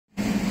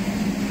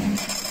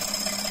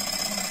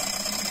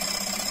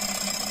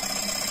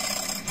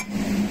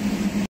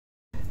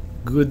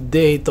Good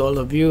day to all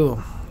of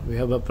you. We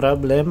have a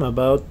problem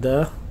about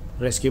the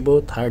rescue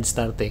boat hard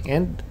starting,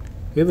 and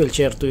we will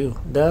share to you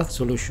the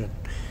solution.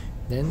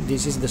 Then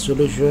this is the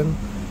solution.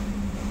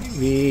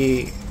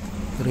 We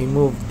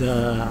remove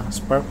the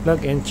spark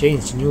plug and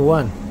change new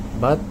one.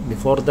 But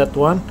before that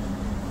one,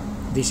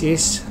 this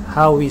is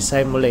how we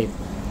simulate.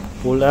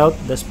 Pull out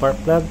the spark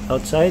plug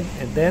outside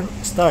and then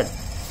start,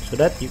 so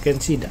that you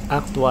can see the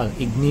actual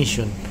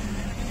ignition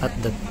at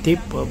the tip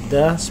of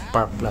the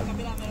spark plug.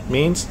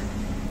 Means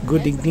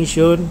good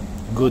ignition,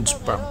 good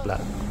spark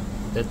plug.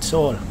 That's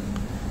all.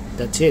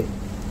 That's it.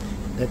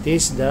 That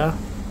is the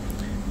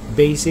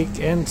basic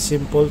and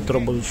simple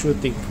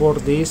troubleshooting for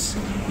this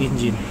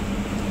engine,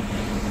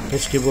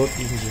 rescue boat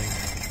engine.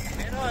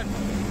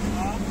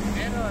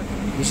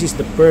 This is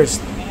the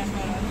first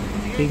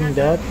thing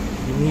that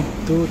you need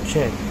to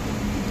check,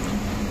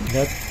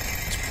 that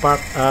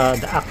spark,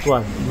 the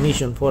actual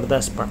ignition for the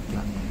spark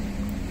plug.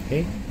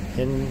 Okay,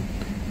 and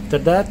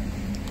after that,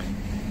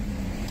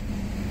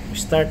 we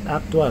start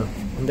actual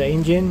on the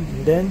engine,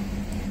 and then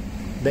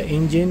the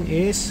engine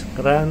is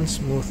run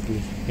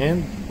smoothly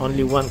and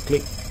only one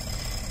click.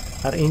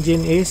 Our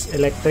engine is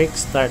electric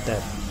starter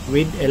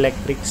with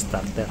electric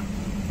starter,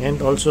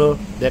 and also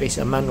there is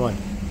a manual.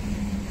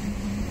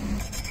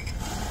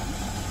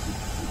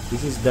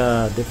 This is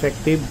the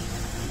defective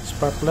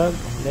spark plug,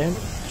 and then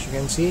as you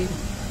can see,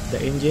 the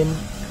engine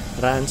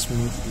runs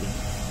smoothly.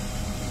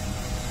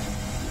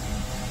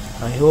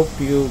 I hope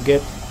you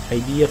get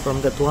idea from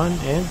that one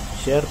and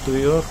share to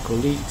your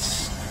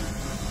colleagues.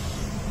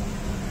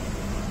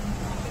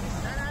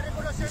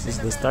 This is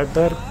the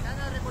starter,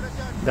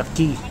 the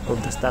key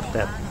of the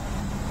starter.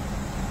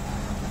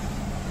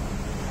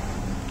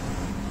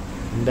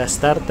 The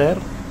starter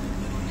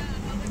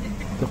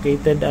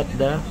located at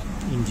the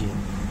engine.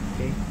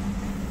 Okay,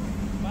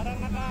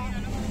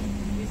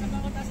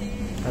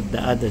 at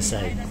the other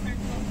side.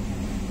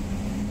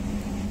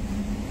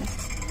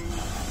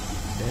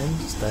 Then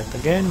start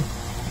again.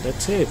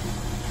 That's it.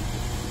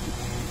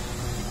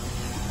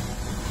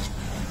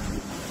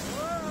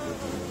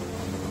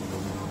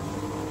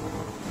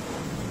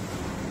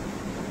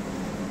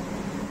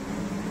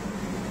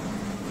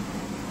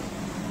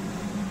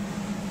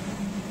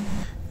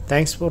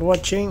 Thanks for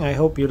watching. I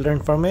hope you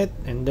learned from it,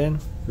 and then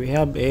we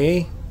have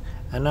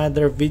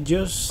another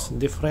videos,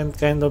 different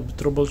kind of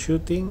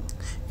troubleshooting,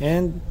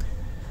 and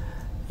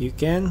you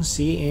can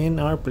see in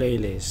our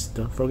playlist.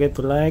 Don't forget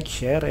to like,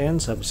 share,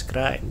 and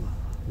subscribe.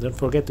 Don't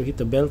forget to hit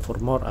the bell for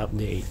more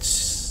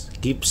updates.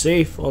 Keep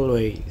safe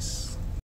always.